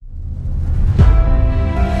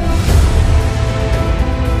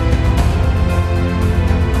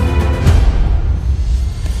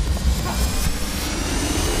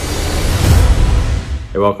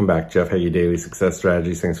welcome back. Jeff Hagee, Daily Success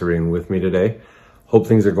Strategies. Thanks for being with me today. Hope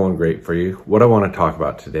things are going great for you. What I want to talk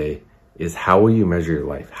about today is how will you measure your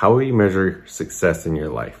life? How will you measure success in your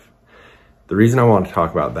life? The reason I want to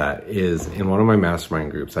talk about that is in one of my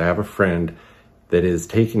mastermind groups, I have a friend that is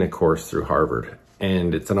taking a course through Harvard,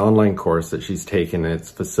 and it's an online course that she's taken, and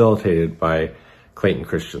it's facilitated by Clayton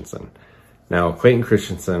Christensen. Now, Clayton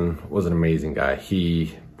Christensen was an amazing guy.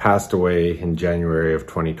 He passed away in January of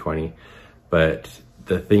 2020, but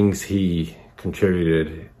the things he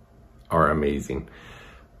contributed are amazing.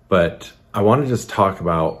 But I want to just talk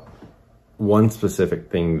about one specific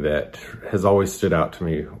thing that has always stood out to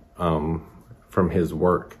me from his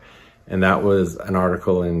work. And that was an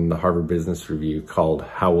article in the Harvard Business Review called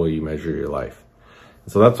How Will You Measure Your Life?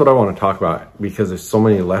 So that's what I want to talk about because there's so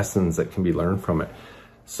many lessons that can be learned from it.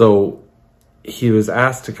 So he was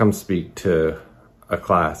asked to come speak to a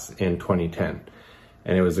class in 2010.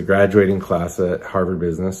 And it was a graduating class at Harvard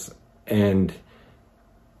Business. And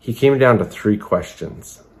he came down to 3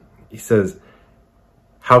 questions. He says,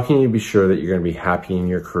 how can you be sure that you're going to be happy in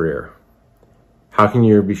your career? How can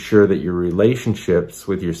you be sure that your relationships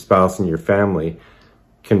with your spouse and your family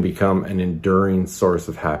can become an enduring source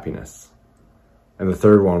of happiness? And the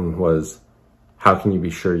third one was, how can you be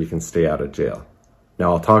sure you can stay out of jail?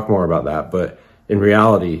 Now, I'll talk more about that, but in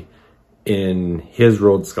reality, in his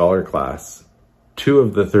Rhodes Scholar class, 2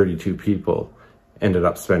 of the 32 people ended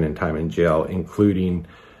up spending time in jail, including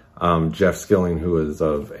Jeff Skilling, who is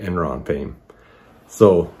of Enron fame.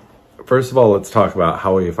 So first of all, let's talk about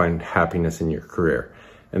how will you find happiness in your career.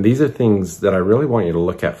 And these are things that I really want you to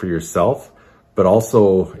look at for yourself, but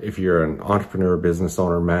also if you're an entrepreneur, business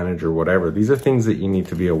owner, manager, whatever, these are things that you need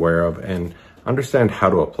to be aware of and understand how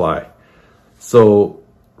to apply. So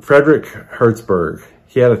Frederick Herzberg,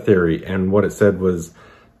 he had a theory, and what it said was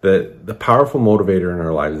that the powerful motivator in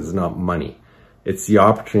our lives is not money. It's the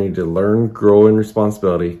opportunity to learn, grow in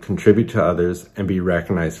responsibility, contribute to others, and be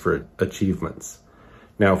recognized for achievements.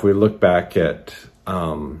 Now, if we look back at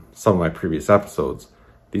some of my previous episodes,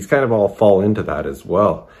 these kind of all fall into that as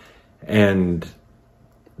well. And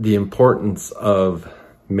the importance of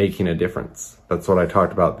making a difference. That's what I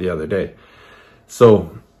talked about the other day.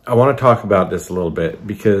 So I want to talk about this a little bit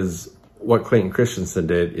because what Clayton Christensen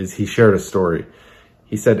did is he shared a story.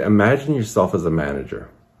 He said, imagine yourself as a manager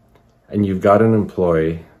and you've got an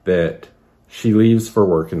employee that she leaves for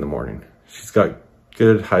work in the morning. She's got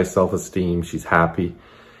good high self-esteem. She's happy.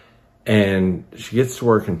 And she gets to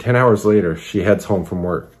work and 10 hours later, she heads home from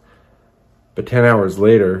work. But 10 hours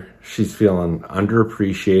later, she's feeling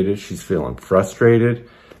underappreciated. She's feeling frustrated.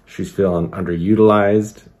 She's feeling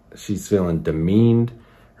underutilized. She's feeling demeaned.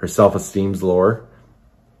 Her self-esteem's lower.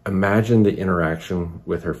 Imagine the interaction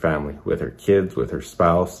with her family, with her kids, with her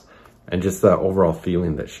spouse, and just the overall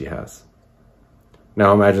feeling that she has.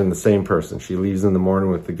 Now imagine the same person. She leaves in the morning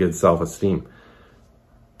with the good self-esteem.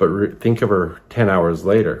 But think of her 10 hours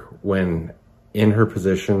later when in her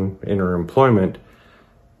position, in her employment,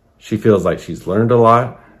 she feels like she's learned a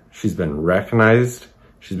lot. She's been recognized.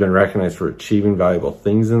 She's been recognized for achieving valuable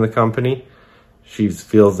things in the company. She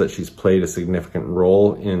feels that she's played a significant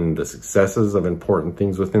role in the successes of important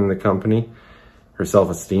things within the company. Her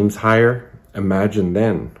self-esteem's higher. Imagine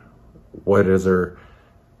then, what is her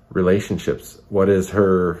relationships? What is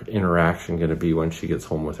her interaction going to be when she gets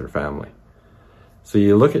home with her family? So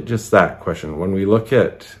you look at just that question. When we look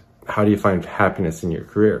at how do you find happiness in your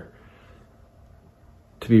career?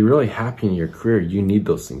 To be really happy in your career, you need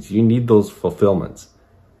those things. You need those fulfillments.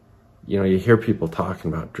 You know, you hear people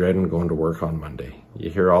talking about dreading going to work on Monday.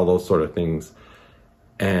 You hear all those sort of things.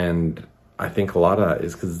 And I think a lot of that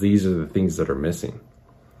is because these are the things that are missing.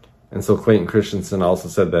 And so Clayton Christensen also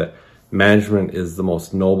said that management is the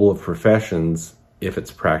most noble of professions if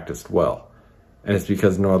it's practiced well. And it's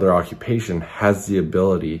because no other occupation has the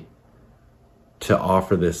ability to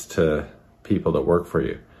offer this to people that work for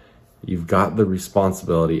you. You've got the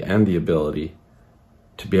responsibility and the ability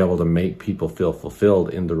to be able to make people feel fulfilled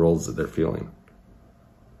in the roles that they're feeling.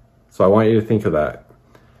 So I want you to think of that.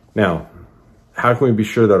 Now, how can we be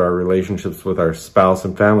sure that our relationships with our spouse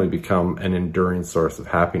and family become an enduring source of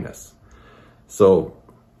happiness? So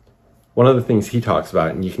one of the things he talks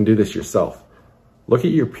about, and you can do this yourself, look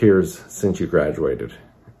at your peers since you graduated,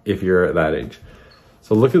 if you're at that age.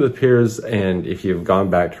 So look at the peers, and if you've gone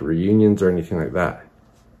back to reunions or anything like that,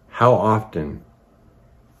 how often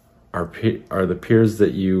are the peers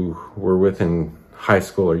that you were with in high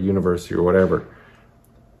school or university or whatever,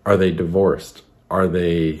 are they divorced? Are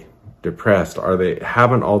they depressed? Are they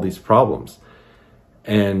having all these problems?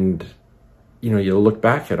 And, you know, you look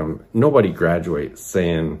back at them, nobody graduates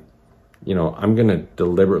saying, you know, I'm going to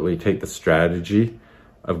deliberately take the strategy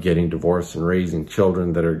of getting divorced and raising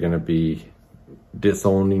children that are going to be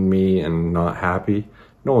disowning me and not happy.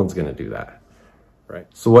 No one's going to do that, right?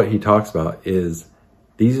 So what he talks about is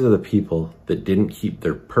these are the people that didn't keep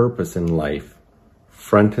their purpose in life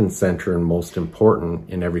front and center and most important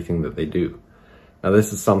in everything that they do. Now,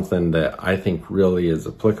 this is something that I think really is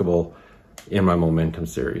applicable in my Momentum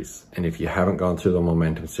series. And if you haven't gone through the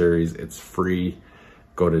Momentum series, it's free.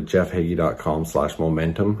 Go to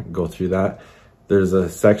jeffhagee.com/momentum, go through that. There's a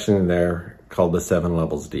section in there called the 7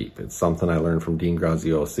 Levels Deep. It's something I learned from Dean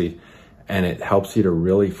Graziosi, and it helps you to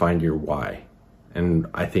really find your why. And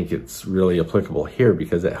I think it's really applicable here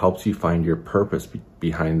because it helps you find your purpose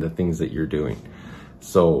behind the things that you're doing.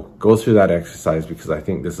 So go through that exercise because I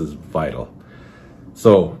think this is vital.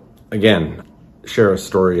 So again, share a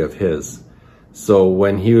story of his. So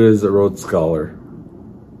when he was a Rhodes Scholar,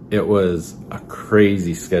 it was a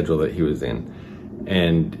crazy schedule that he was in.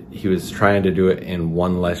 And he was trying to do it in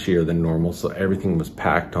one less year than normal, so everything was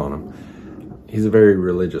packed on him. He's a very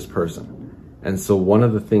religious person. And so one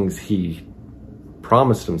of the things he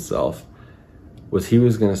promised himself was he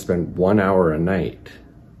was going to spend 1 hour a night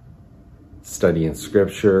studying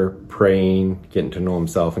scripture, praying, getting to know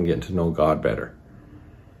himself and getting to know God better.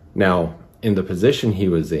 Now, in the position he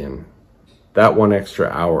was in, that 1 extra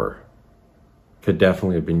hour could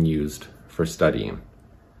definitely have been used for studying.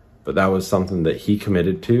 But that was something that he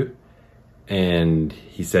committed to, and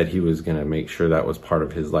he said he was going to make sure that was part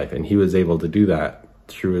of his life. And he was able to do that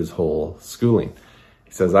through his whole schooling.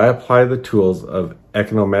 He says, I apply the tools of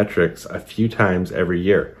econometrics a few times every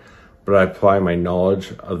year, but I apply my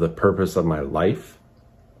knowledge of the purpose of my life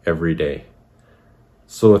every day.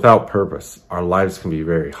 So without purpose, our lives can be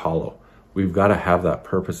very hollow. We've got to have that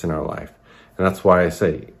purpose in our life. And that's why I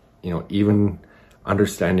say, even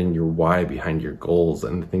understanding your why behind your goals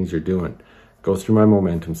and the things you're doing. Go through my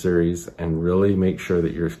Momentum series and really make sure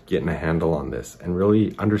that you're getting a handle on this and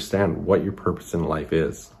really understand what your purpose in life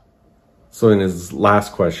is. So in his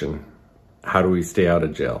last question, how do we stay out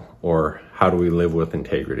of jail, or how do we live with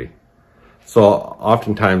integrity? So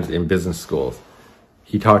oftentimes in business schools,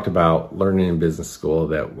 he talked about learning in business school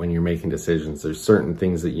that when you're making decisions, there's certain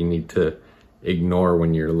things that you need to ignore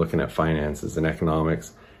when you're looking at finances and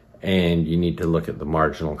economics. And you need to look at the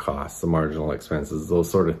marginal costs, the marginal expenses,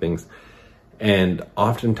 those sort of things. And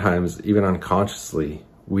oftentimes, even unconsciously,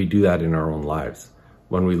 we do that in our own lives.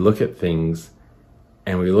 When we look at things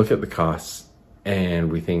and we look at the costs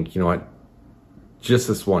and we think, you know what, just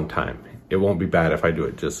this one time, it won't be bad if I do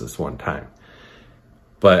it just this one time.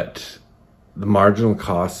 But the marginal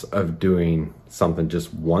costs of doing something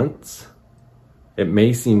just once, it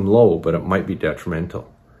may seem low, but it might be detrimental.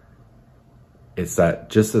 It's that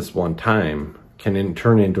just this one time can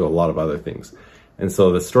turn into a lot of other things. And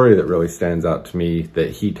so the story that really stands out to me that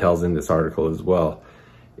he tells in this article as well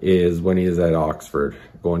is when he was at Oxford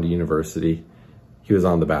going to university, he was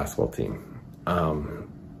on the basketball team.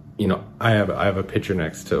 I have a picture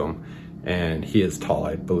next to him, and he is tall.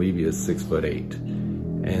 I believe he is 6'8".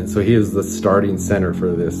 And so he is the starting center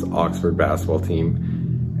for this Oxford basketball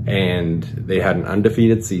team. And they had an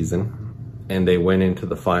undefeated season, and they went into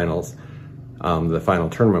the finals. The final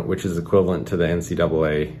tournament, which is equivalent to the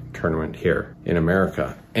NCAA tournament here in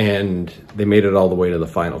America. And they made it all the way to the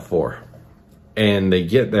Final Four. And they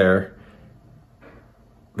get there,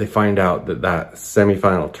 they find out that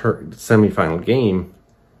semifinal game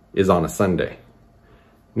is on a Sunday.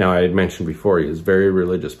 Now, I had mentioned before, he was a very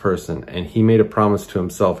religious person, and he made a promise to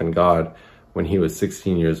himself and God when he was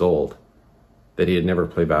 16 years old that he had never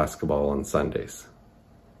played basketball on Sundays.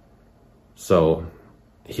 So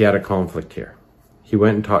he had a conflict here. He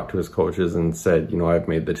went and talked to his coaches and said, I've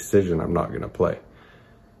made the decision, I'm not going to play.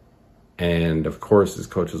 And of course, his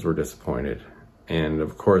coaches were disappointed. And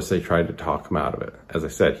of course, they tried to talk him out of it. As I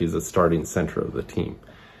said, he's the starting center of the team.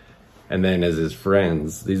 And then as his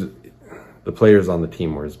friends, the players on the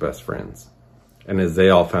team were his best friends. And as they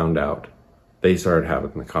all found out, they started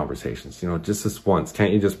having the conversations, just this once,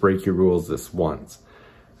 can't you just break your rules this once?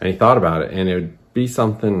 And he thought about it, and it would be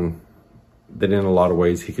something that in a lot of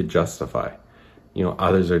ways he could justify.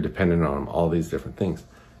 Others are dependent on him, all these different things.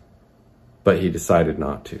 But he decided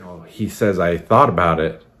not to. He says, I thought about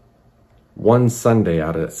it one Sunday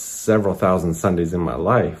out of several thousand Sundays in my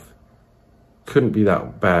life. Couldn't be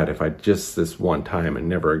that bad if I just this one time and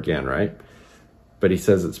never again, right? But he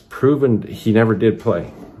says it's proven, he never did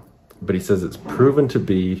play. But he says it's proven to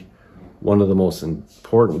be one of the most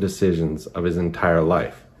important decisions of his entire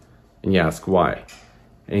life. And you ask why?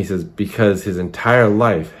 And he says, because his entire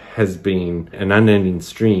life has been an unending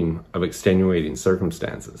stream of extenuating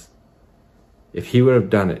circumstances. If he would have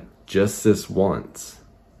done it just this once,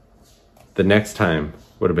 the next time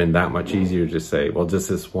Would have been that much easier to say, well, just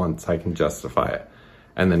this once I can justify it.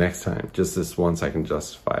 And the next time, just this once I can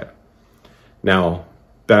justify it. Now,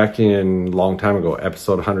 back in a long time ago,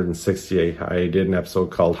 episode 168, I did an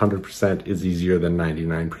episode called 100% is easier than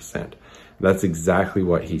 99%. That's exactly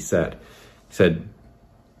what he said. He said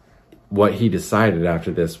what he decided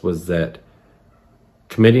after this was that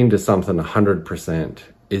committing to something 100%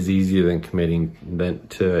 is easier than committing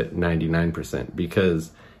to 99%,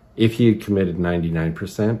 because if he had committed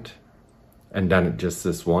 99% and done it just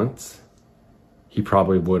this once, he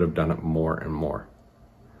probably would have done it more and more.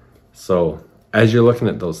 So as you're looking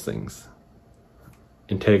at those things,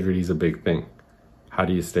 integrity is a big thing. How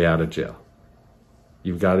do you stay out of jail?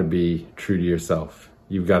 You've got to be true to yourself.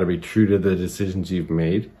 You've got to be true to the decisions you've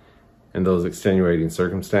made and those extenuating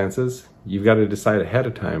circumstances. You've got to decide ahead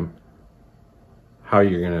of time how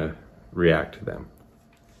you're going to react to them.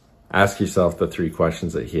 Ask yourself the 3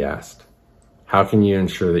 questions that he asked. How can you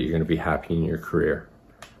ensure that you're going to be happy in your career?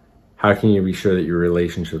 How can you be sure that your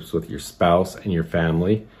relationships with your spouse and your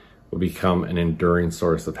family will become an enduring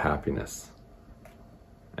source of happiness?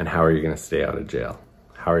 And how are you going to stay out of jail?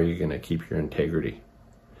 How are you going to keep your integrity?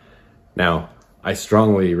 Now, I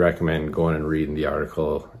strongly recommend going and reading the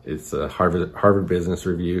article. It's a Harvard Business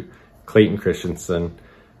Review, Clayton Christensen,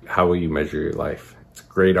 How Will You Measure Your Life? It's a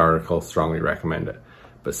great article, strongly recommend it.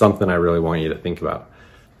 But something I really want you to think about.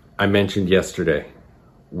 I mentioned yesterday,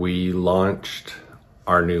 we launched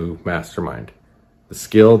our new mastermind, the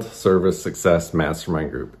Skilled Service Success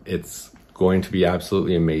Mastermind Group. It's going to be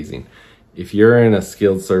absolutely amazing. If you're in a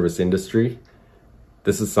skilled service industry,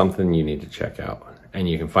 this is something you need to check out. And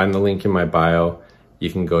you can find the link in my bio.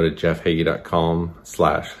 You can go to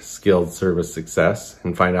jeffhagee.com/skilledservicesuccess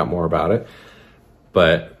and find out more about it.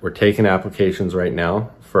 But we're taking applications right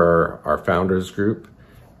now for our founders group,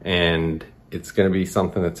 and it's going to be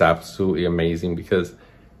something that's absolutely amazing, because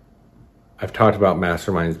I've talked about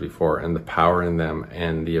masterminds before and the power in them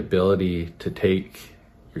and the ability to take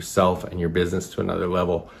yourself and your business to another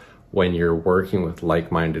level when you're working with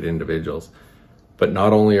like-minded individuals. But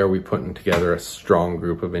not only are we putting together a strong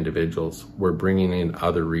group of individuals, we're bringing in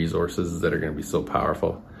other resources that are going to be so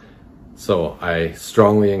powerful. So I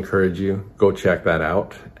strongly encourage you, go check that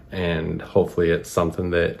out, and hopefully it's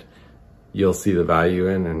something that you'll see the value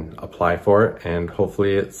in and apply for it. And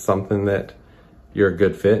hopefully it's something that you're a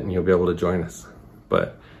good fit and you'll be able to join us.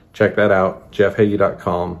 But check that out,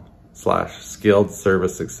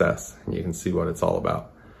 jeffhagee.com/skilledservicesuccess, and you can see what it's all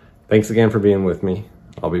about. Thanks again for being with me.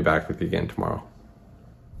 I'll be back with you again tomorrow.